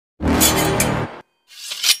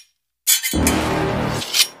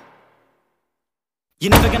You're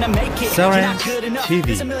never gonna make it. Soren You're not good enough. TV.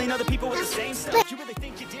 There's a million other people with the same stuff. You really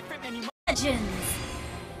think you're different, man? You Legends.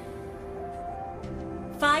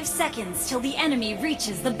 5 seconds till the enemy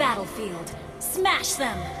reaches the battlefield. Smash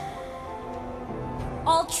them.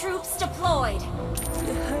 All troops deployed.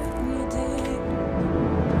 You hurt me deep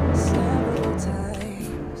several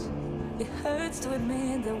times. It hurts to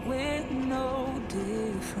admit that we're no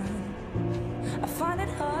different. I find it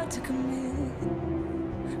hard to commit,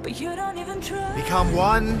 but you don't even try. Become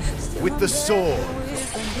one with the sword.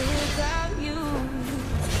 Without you.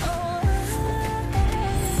 Oh,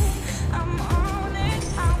 I'm on it,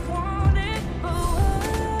 I want it, but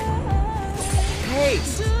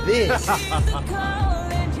Taste this.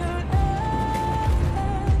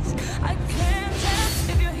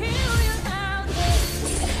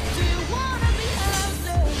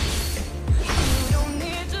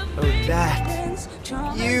 That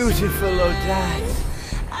beautiful Odette.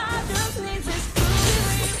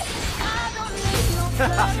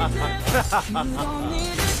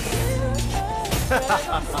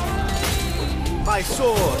 My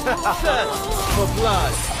sword thirsts for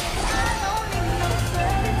blood.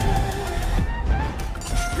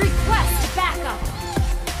 Request backup.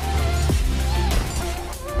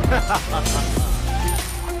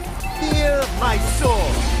 Feel my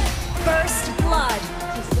sword. First blood.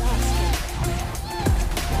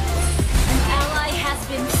 Has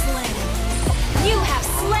been slain. You have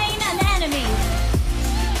slain an enemy.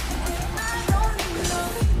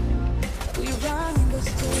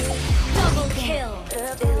 Double kill.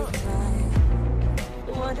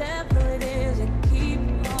 Whatever it is, I keep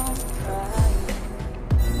on trying.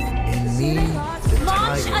 In me, the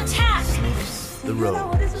Launch tiger attack. sniffs the road.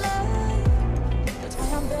 That's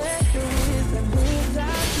why I'm better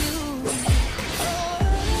without you.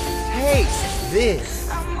 Taste this.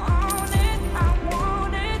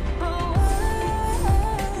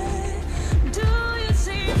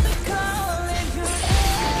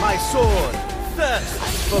 My sword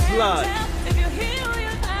thirsts for blood.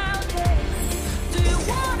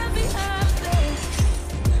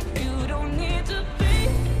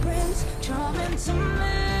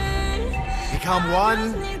 Become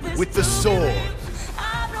one with the sword.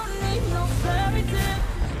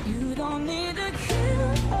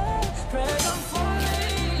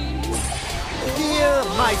 Feel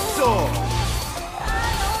my sword.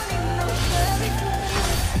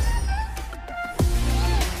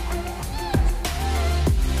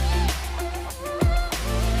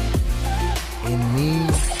 In me,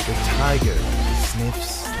 the tiger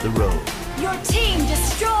sniffs the road. Your team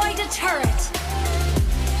destroyed a turret.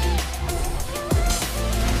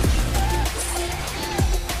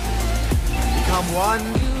 Become one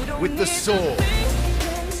with the sword.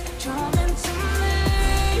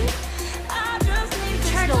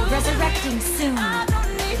 Turtle resurrecting soon. An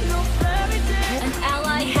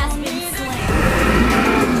ally has been slain.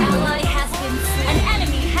 Ally has been slain. An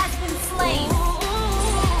enemy has been slain.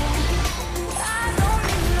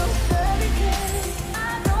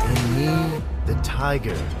 In me, the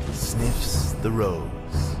tiger sniffs the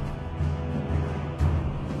rose.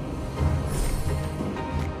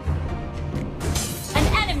 An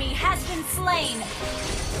enemy has been slain.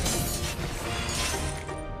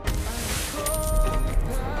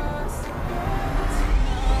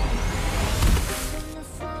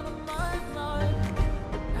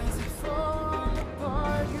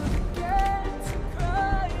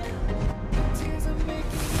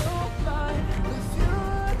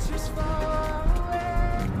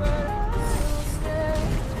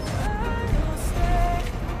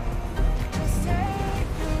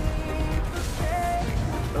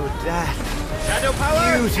 That Shadow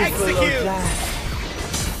power, beautiful execute! Odette.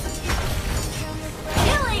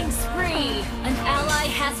 Killing spree. An ally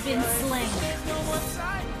has been slain.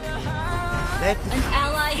 Let An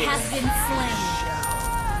ally has been slain.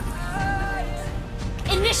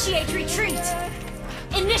 Initiate retreat.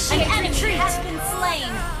 Initiate an enemy has been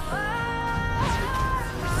slain.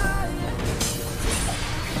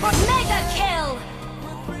 Mega kill.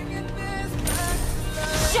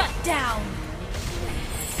 Shut down.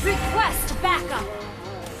 Request backup.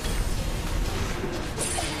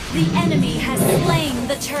 The enemy has slain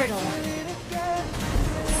the turtle.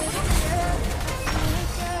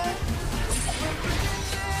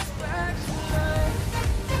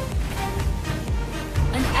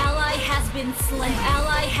 An ally has been slain. An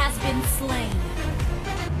ally has been slain.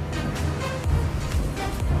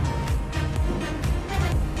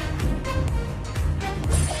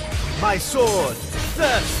 my sword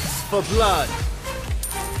thirsts for blood.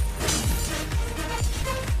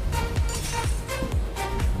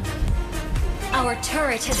 Our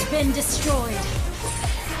turret has been destroyed.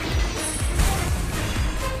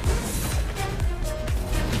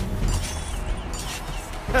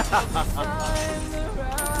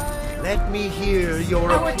 Let me hear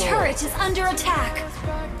your Our applause. turret is under attack.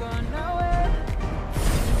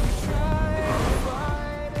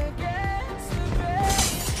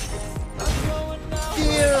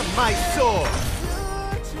 Fear my sword.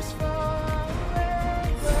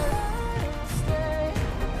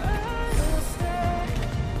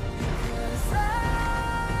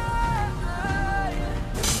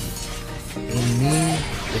 In me,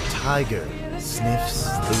 the tiger sniffs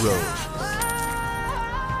the rose.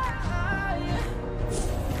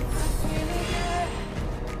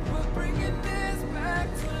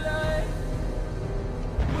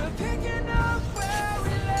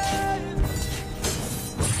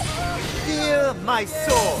 Fear my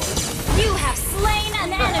sword. You have slain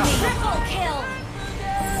an enemy. Triple kill.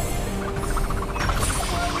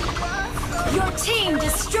 Your team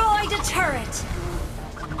destroyed a turret.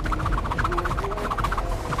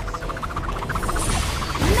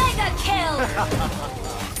 Mega kill.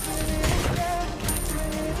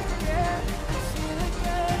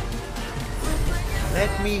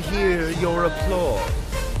 Let me hear your applause.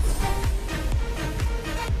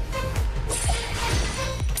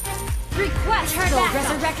 Request turtle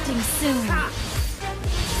resurrecting soon.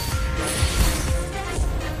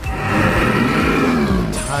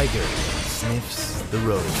 Tiger sniffs the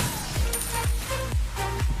rose.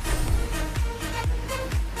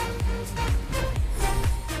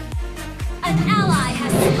 An ally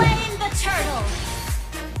has slain the turtle.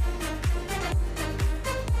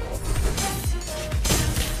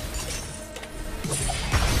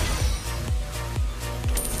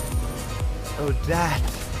 Odette.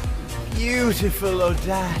 Beautiful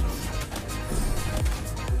Odette.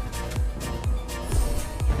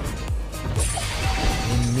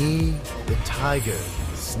 In me, the tiger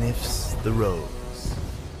sniffs the rose.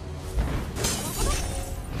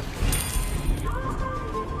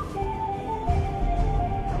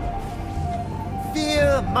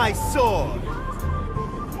 Fear my sword.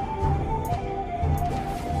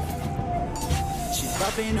 She's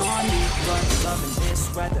loving on me, but loving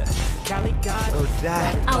this weather. Cali got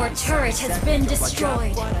Odette. Our turret has been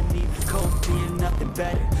destroyed. what I need, cold beer, nothing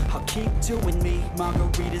better. I'll keep doing me,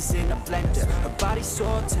 margaritas in a blender. Her body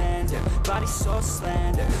so tender, body so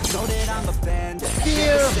slender. Know that I'm a bender.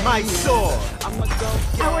 Fear my sword. I'ma go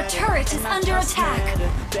get Our it, turret is and I under just attack. met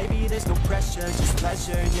her. Baby, there's no pressure, just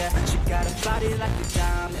pleasure, yeah. She got a body like a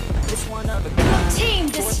diamond. It's one of a kind. Team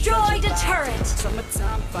destroyed a turret.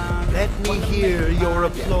 Summertime fine. Let me hear your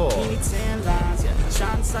applause. Give me 10 lines, yeah.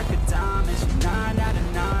 Shines like a diamond. She's 9 out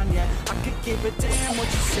of 9, yeah. I could give a damn what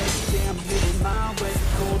you say. Damn, hitting my way.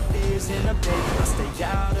 Cold beers in a bed. I stay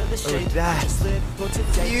out of the shade. Odette. Just live for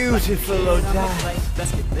today. Beautiful Like a kid on the Odette. plate.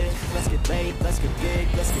 Let's get lit, let's get laid, let's get big,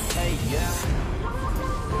 let's get paid, yeah.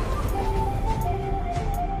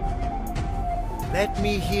 Let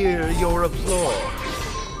me hear your applause.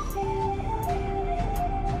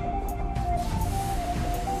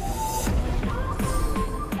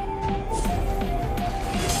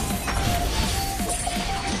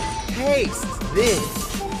 Taste this.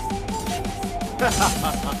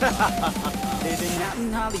 Living out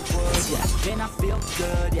in Hollywood, yeah. Then I feel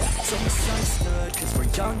good, yeah. So misunderstood, cause we're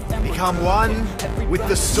young and we're Become good, one yeah. with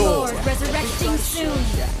the sword. Lord resurrecting soon.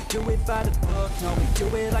 Yeah, do it by the book, no, we do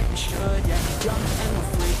it like we should, yeah. Young and we're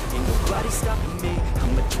free, ain't nobody stopping me.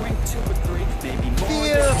 I'ma drink 2 or 3, maybe more.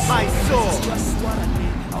 Fear my sword. It's just what I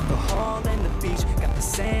need. Alcohol and the beach, got the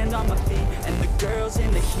sand on my feet, and the girls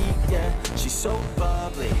in the heat, yeah. She's so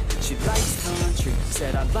bubbly, she likes country.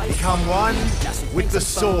 Said I like Become one now she with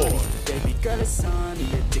thinks the I'm funny. sword. Baby girl is sunny,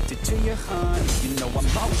 addicted to your honey. You know I'm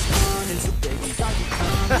always running, so baby, are you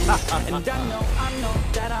coming? And I know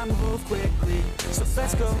that I move quickly. So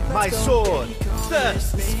let's go, My go, sword baby, come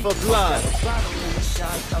thirsts with me. for blood. Got a bottle and a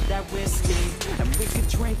shot of that whiskey, and we could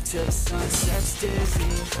drink till the sun sets dizzy.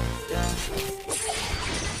 Yeah.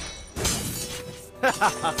 In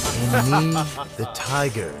me, the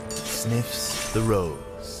tiger sniffs the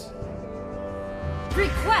rose.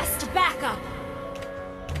 Request backup.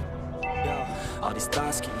 Yeah, all these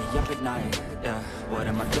thoughts keep me up at night. Yeah, what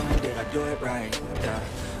am I doing? Did I do it right? Yeah,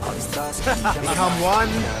 all these thoughts keep me up at Become night. one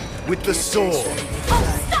Yeah, with the sword.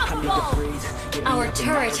 Unstoppable. Our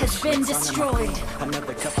turret has been destroyed.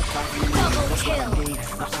 Another cup of coffee. Double That's what I kill. need.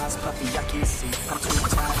 My eyes puffy, I can't see. I'm too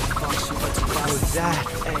tired to function, but too Odette.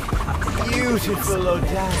 Hey, I think I need Beautiful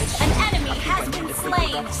Odette. An enemy has been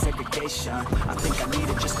slain. segregation. I think I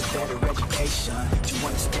needed just a better education to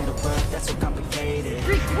understand a world that's so complicated.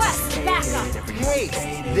 Request backup. Taste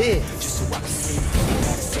this. Just so I can see you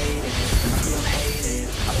gotta say it. I feel hated.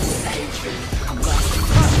 I feel hatred. I'm lost in the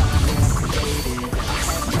time that I created. I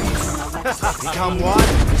have dreams and I Become one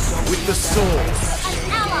with the sword. An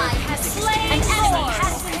ally has slain. An enemy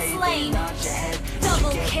has been slain.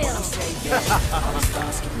 Double kill.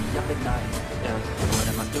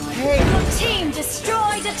 Hey! Your team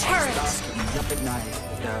destroyed a turret.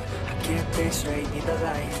 I can't think straight, need the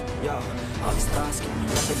light. Yo, all these thoughts keep me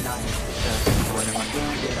up at night. What am I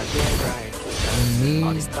doing? Did I get it right? To me,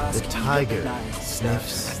 the tiger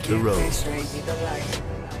sniffs the road.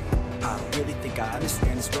 I really think I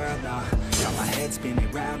understand this world now. Got my head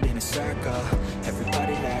spinning round in a circle.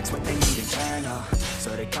 Everybody lacks what they need internal, so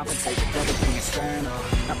they compensate with everything external.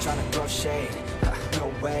 I'm trying to throw shade, no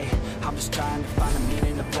way. I'm just trying to find the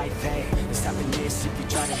meaning of life, hey. There's happiness if you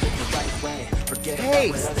try to live the right way. Forget about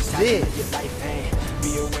what others have to live your life, hey.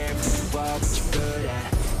 Be aware of who you are, what you're good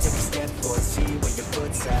at. Take a step forward, see where your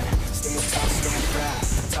foot's at. Stand tall, stand proud,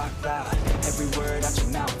 talk loud. Every word out your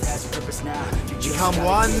mouth has purpose now. You just Become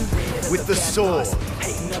one with the sword.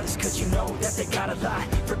 Hating others cause you know that they got a lot.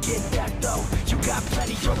 Forget that though, you got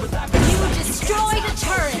plenty over life. You destroyed a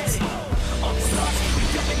turret. Oh,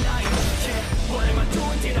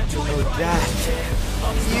 that.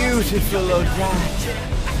 Beautiful, oh, that.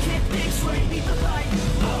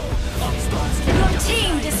 Your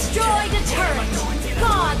team destroyed a turret.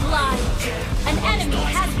 Godlike. An enemy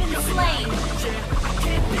has been slain.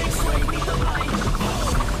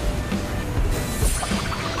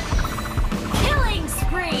 Killing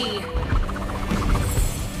spree.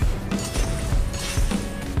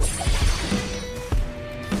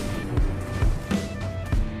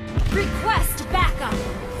 Request backup.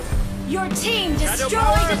 Your team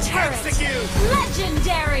destroyed a turret.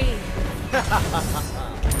 Legendary.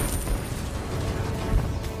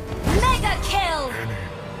 Mega kill.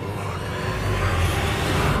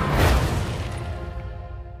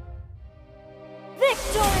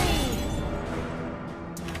 Victory.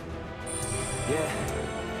 Yeah,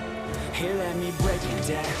 here let me break it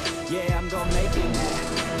down. Yeah, I'm gonna make it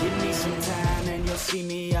now. Give me some time and you'll see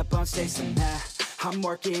me up on stage somehow. I'm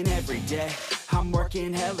working every day, I'm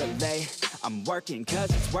working hella late. I'm working cause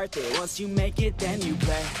it's worth it. Once you make it, then you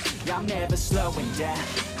play. I'm never slowing down,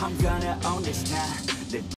 I'm gonna own this now.